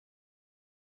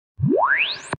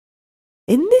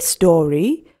In this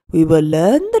story, we will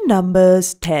learn the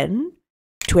numbers 10,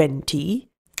 20,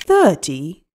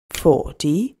 30,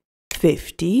 40,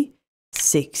 50,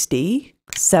 60,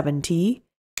 70,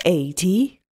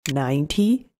 80,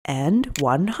 90, and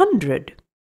 100.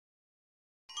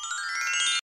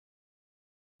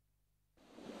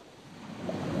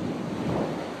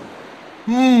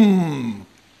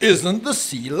 Isn't the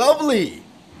sea lovely?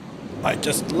 I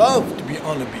just love to be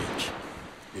on a beach.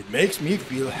 It makes me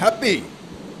feel happy.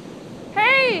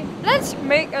 Hey, let's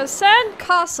make a sand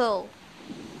castle.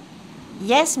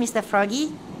 Yes, Mr.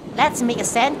 Froggy. Let's make a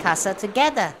sand castle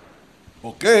together.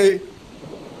 Okay.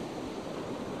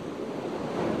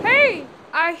 Hey,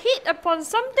 I hit upon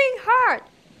something hard.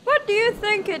 What do you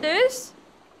think it is?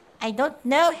 I don't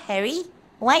know, Harry.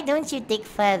 Why don't you dig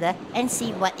further and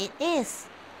see what it is?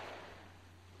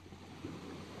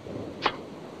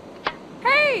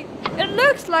 Hey, it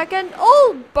looks like an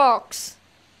old box.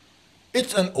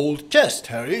 It's an old chest,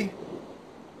 Harry.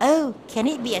 Oh, can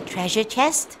it be a treasure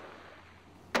chest?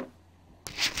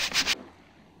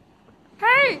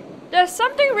 Hey, there's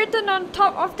something written on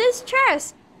top of this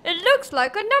chest. It looks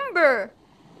like a number.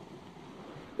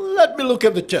 Let me look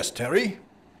at the chest, Harry.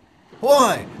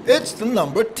 Why, it's the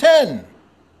number 10.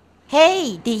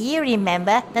 Hey, do you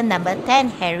remember the number 10,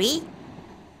 Harry?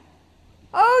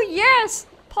 Oh yes,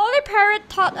 Polly Parrot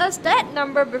taught us that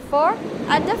number before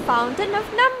at the Fountain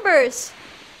of Numbers.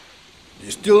 Do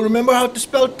you still remember how to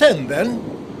spell 10 then?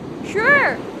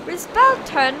 Sure, we spell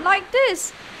 10 like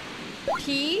this.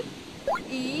 T-E-N,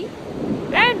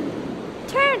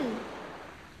 10.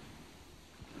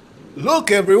 Look,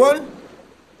 everyone.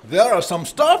 There are some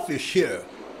starfish here.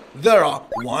 There are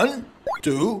 1,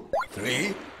 2,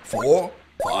 3, 4,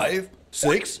 5,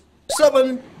 6,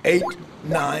 7, 8,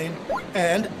 9,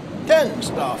 and 10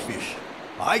 starfish.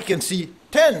 I can see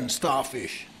 10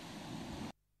 starfish.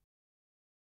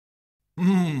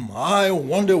 I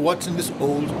wonder what's in this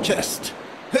old chest.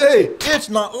 Hey, it's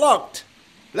not locked.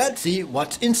 Let's see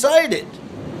what's inside it.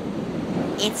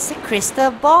 It's a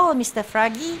crystal ball, Mr.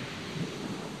 Froggy.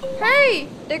 Hey,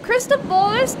 the crystal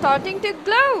ball is starting to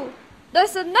glow.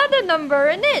 There's another number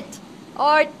in it.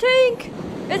 I think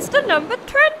it's the number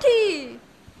 20.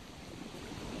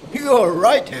 You're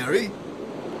right, Harry.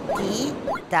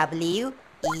 T-W-E-N-T-Y,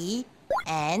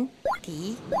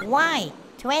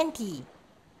 20.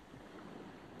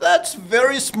 That's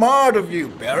very smart of you,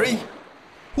 Barry.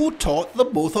 Who taught the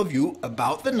both of you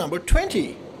about the number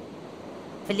 20?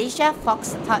 Felicia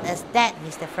Fox taught us that,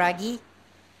 Mr. Froggy.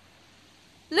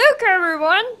 Look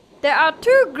everyone, there are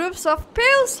 2 groups of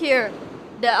pills here.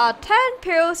 There are 10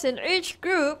 pills in each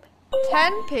group,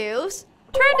 10 pills,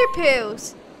 20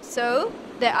 pills. So,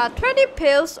 there are 20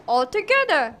 pills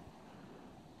altogether.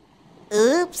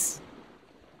 Oops.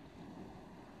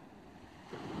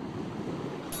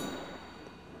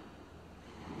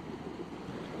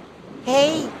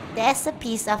 Hey, there's a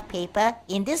piece of paper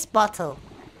in this bottle.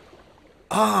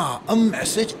 Ah, a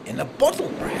message in a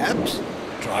bottle, perhaps.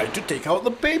 Try to take out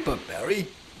the paper, Barry.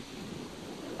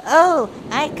 Oh,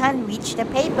 I can't reach the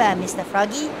paper, Mr.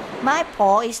 Froggy. My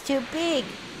paw is too big.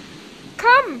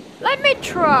 Come, let me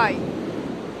try.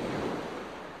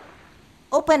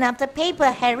 Open up the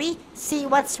paper, Harry. See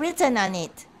what's written on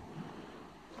it.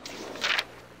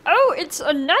 Oh, it's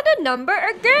another number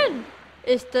again.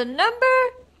 It's the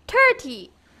number 30.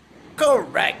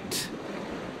 Correct.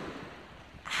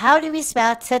 How do we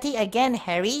spell 30 again,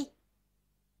 Harry?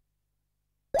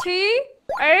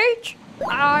 T-H-I-R-T-Y,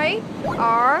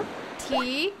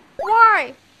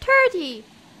 30.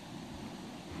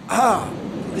 Ah,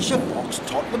 Felicia Fox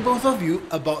taught the both of you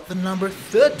about the number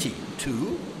 30,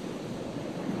 too?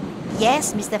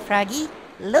 Yes, Mr. Froggy.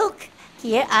 Look,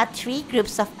 here are 3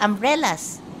 groups of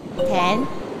umbrellas. 10,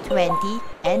 20,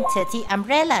 and 30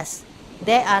 umbrellas.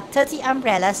 There are 30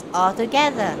 umbrellas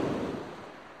altogether.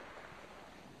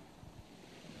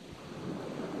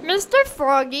 Mr.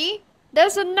 Froggy,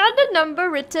 there's another number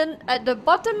written at the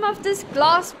bottom of this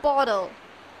glass bottle.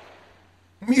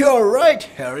 You're right,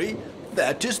 Harry.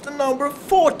 That is the number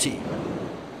 40.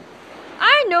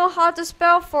 I know how to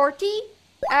spell 40.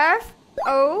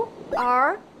 F-O-R-T-Y,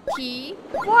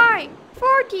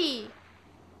 40.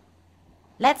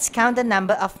 Let's count the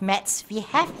number of mats we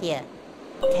have here.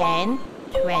 10,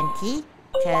 20,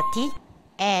 30,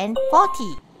 and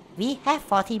 40. We have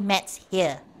 40 mats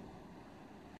here.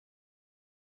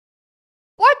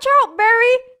 Watch out,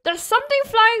 Barry! There's something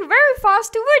flying very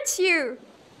fast towards you.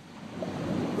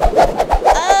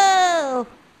 Oh!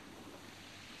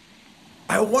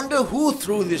 I wonder who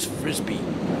threw this frisbee.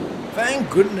 Thank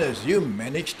goodness you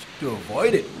managed to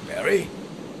avoid it, Barry.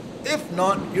 If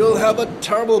not, you'll have a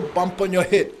terrible bump on your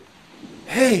head.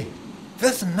 Hey,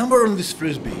 there's a number on this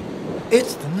frisbee.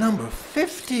 It's the number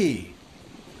 50.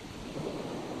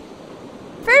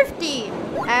 50.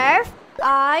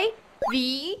 F-I-V-E-T-Y.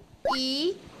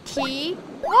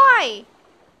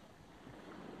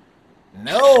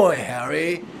 No,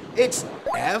 Harry. It's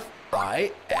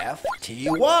F-I-F-T-Y.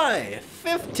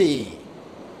 50.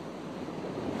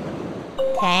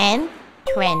 10,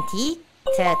 20,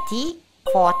 30,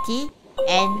 40,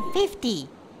 and 50.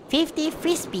 50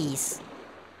 frisbees.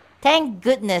 Thank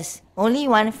goodness, only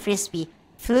one frisbee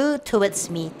flew towards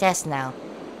me just now.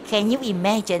 Can you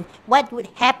imagine what would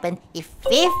happen if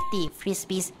 50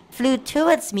 frisbees flew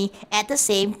towards me at the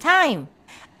same time?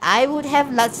 I would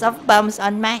have lots of bumps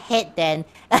on my head then.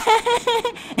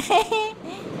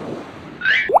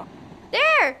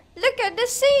 There! Look at the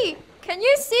sea! Can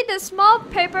you see the small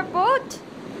paper boat?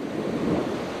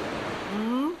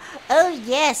 Oh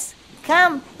yes,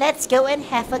 come, let's go and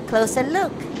have a closer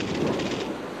look.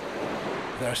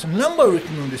 There's a number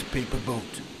written on this paper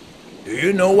boat. Do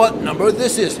you know what number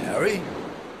this is, Harry?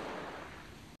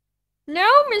 No,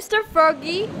 Mr.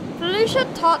 Froggy. Felicia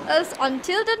taught us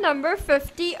until the number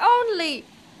 50 only.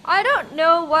 I don't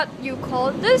know what you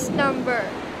call this number.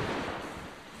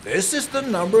 This is the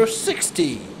number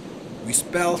 60. We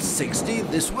spell 60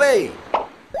 this way.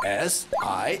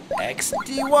 S-I-X-T-Y.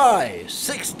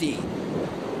 60.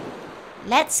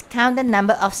 Let's count the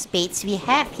number of spades we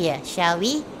have here, shall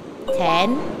we?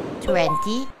 10,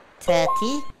 20,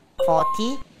 30,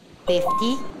 40,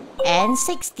 50, and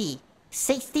 60.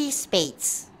 60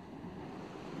 spades.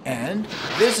 And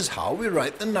this is how we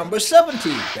write the number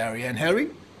 70, Barry and Harry.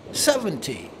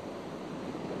 70.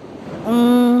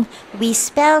 We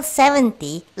spell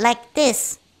 70 like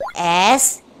this.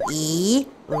 S-E-V-E-N-T-Y.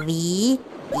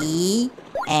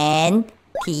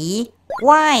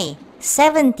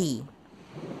 70.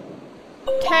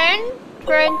 10,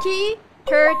 20,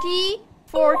 30,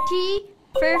 40,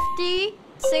 50,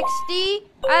 60,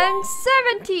 and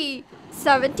 70.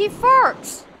 70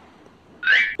 forks.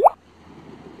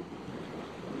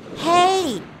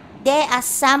 Hey, there are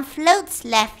some floats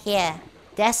left here.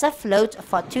 There's a float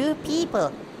for 2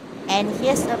 people. And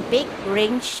here's a big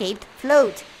ring-shaped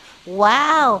float.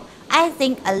 Wow, I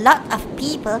think a lot of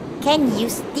people can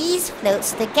use these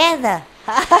floats together.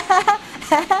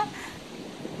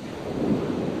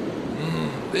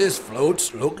 These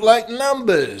floats look like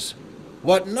numbers.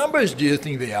 What numbers do you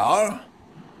think they are?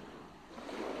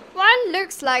 One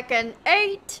looks like an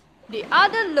 8, the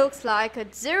other looks like a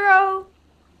 0.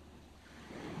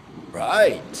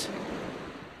 Right.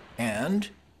 And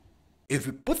if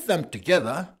we put them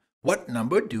together, what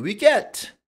number do we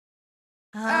get?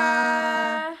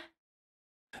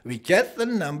 We get the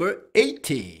number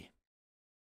 80.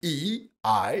 E-I-G-H-T-Y.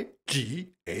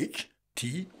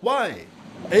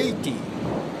 80.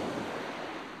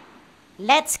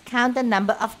 Let's count the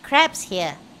number of crabs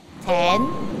here. 10,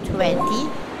 20,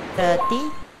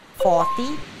 30,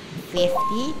 40,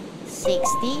 50,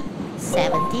 60,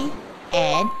 70,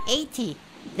 and 80.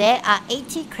 There are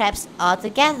 80 crabs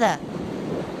altogether.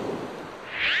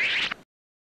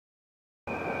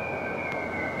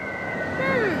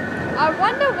 I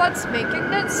wonder what's making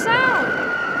that sound.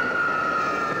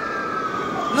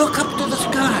 Look up to the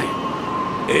sky.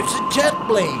 It's a jet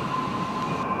plane.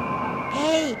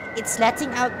 Hey, it's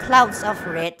letting out clouds of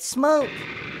red smoke.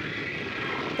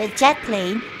 The jet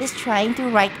plane is trying to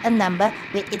write a number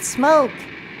with its smoke.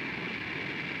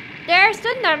 There's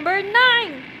the number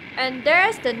 9, and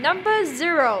there's the number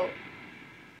 0.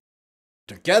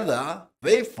 Together,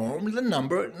 they form the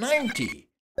number 90.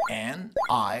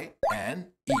 N-I-N-E-T-Y.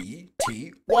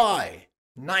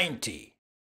 90.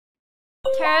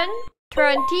 10,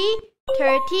 20,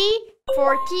 30,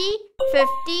 40,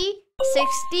 50,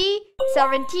 60,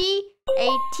 70,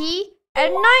 80,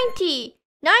 and 90.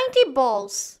 90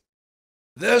 balls.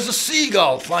 There's a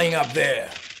seagull flying up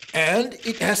there, and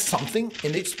it has something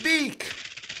in its beak.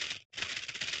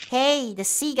 Hey, the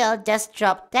seagull just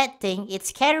dropped that thing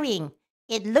it's carrying.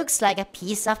 It looks like a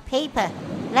piece of paper.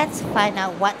 Let's find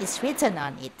out what is written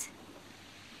on it.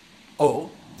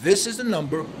 Oh, this is the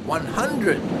number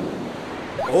 100.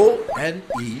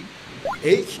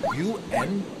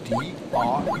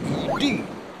 O-N-E-H-U-N-D-R-E-D.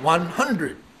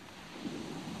 100.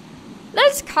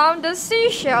 Let's count the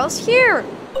seashells here.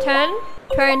 10,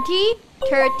 20,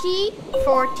 30,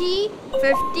 40,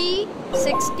 50,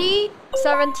 60,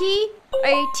 70,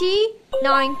 80,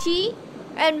 90,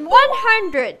 and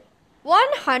 100.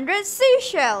 100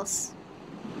 seashells.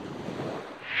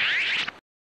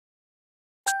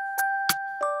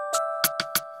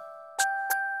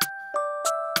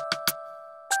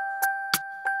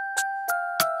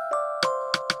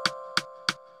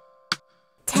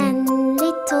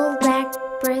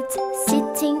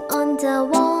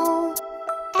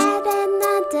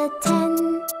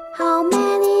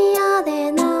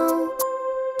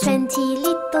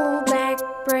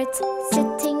 birds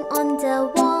sitting on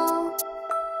the wall.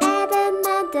 Add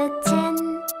another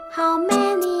 10. How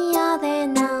many are there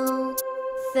now?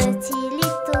 30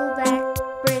 little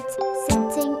blackbirds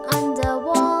sitting on the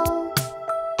wall.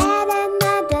 Add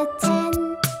another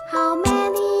 10. How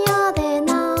many are there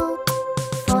now?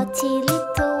 40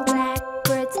 little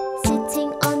blackbirds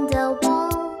sitting on the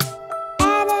wall.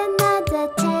 Add another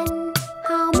 10.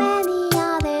 How many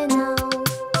are there now?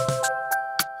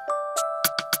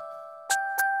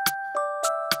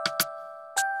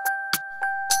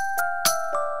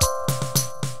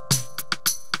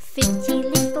 50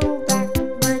 little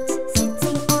blackbirds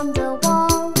sitting on the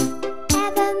wall.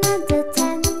 Add another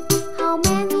 10. How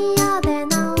many are there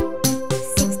now?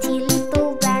 60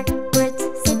 little blackbirds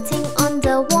sitting on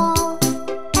the wall.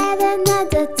 Add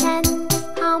another 10.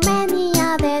 How many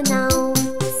are there now?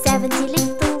 70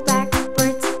 little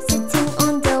blackbirds sitting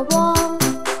on the wall.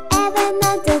 Add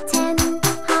another 10.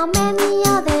 How many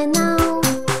are there now?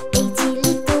 80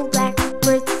 little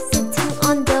blackbirds sitting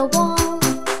on the wall.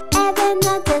 Add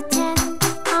another 10.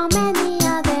 How many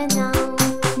are there now?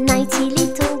 90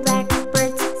 little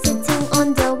blackbirds sitting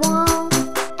on the wall.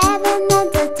 Add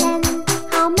another 10.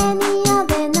 How many are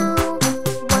there now?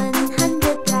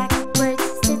 100 blackbirds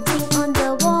sitting on the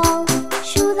wall.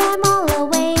 Shoo them all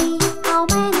away. How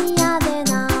many are there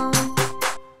now?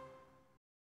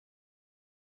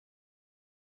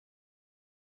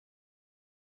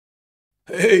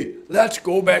 Hey, let's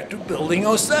go back to building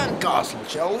our sandcastle,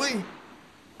 shall we?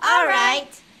 All right.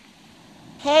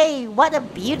 Hey, what a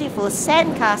beautiful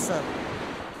sandcastle.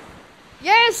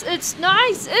 Yes, it's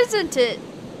nice, isn't it?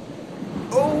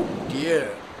 Oh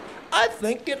dear, I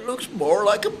think it looks more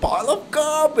like a pile of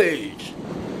garbage.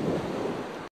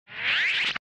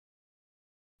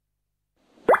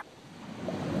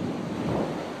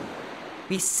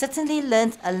 We certainly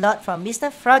learned a lot from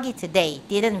Mr. Froggy today,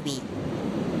 didn't we?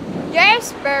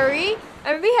 Yes, Barry,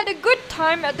 and we had a good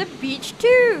time at the beach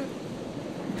too.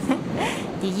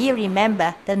 Do you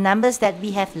remember the numbers that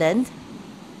we have learned?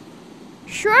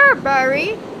 Sure,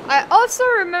 Barry. I also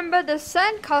remember the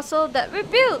sandcastle that we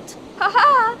built.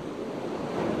 Haha!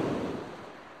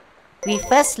 We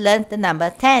first learned the number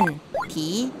 10.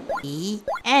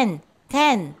 T-E-N.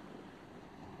 10.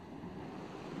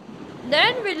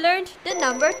 Then we learned the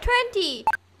number 20.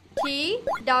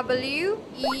 T-W-E-N-T-Y.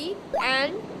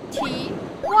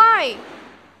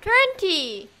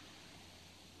 20.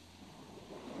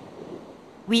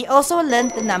 We also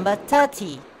learned the number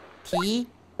 30.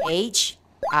 T-H-I-R-T-Y.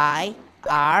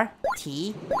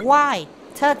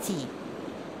 30.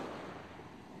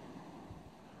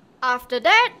 After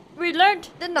that, we learned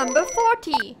the number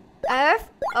 40.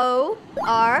 F-O-R-T-Y.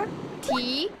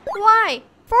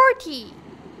 40.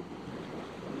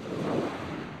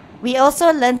 We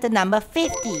also learned the number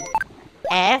 50.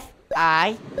 F-I-F-T-Y.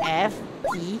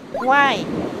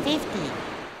 50.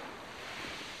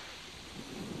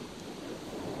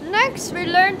 Next, we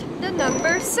learned the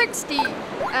number 60.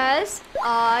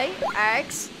 S-I-X-T-Y.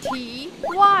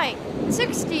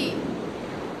 60.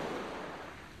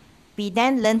 We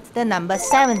then learned the number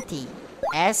 70.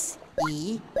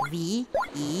 S-E-V-E-N-T-Y.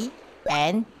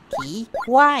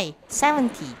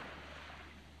 70.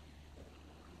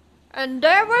 And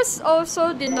there was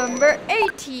also the number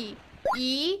 80.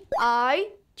 E-I-G-H-T-Y.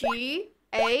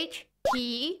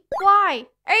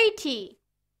 80.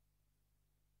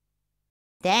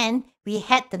 Then we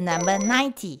had the number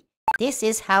 90. This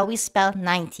is how we spell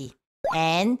 90.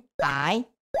 N-I-N-E-T-Y.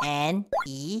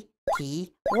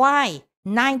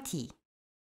 90.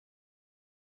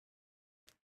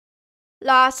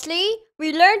 Lastly,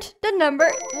 we learned the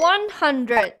number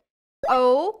 100.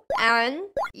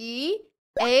 O-N-E-H-U-N-D-R-E-D.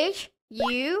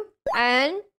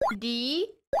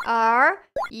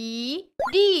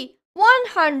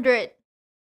 100.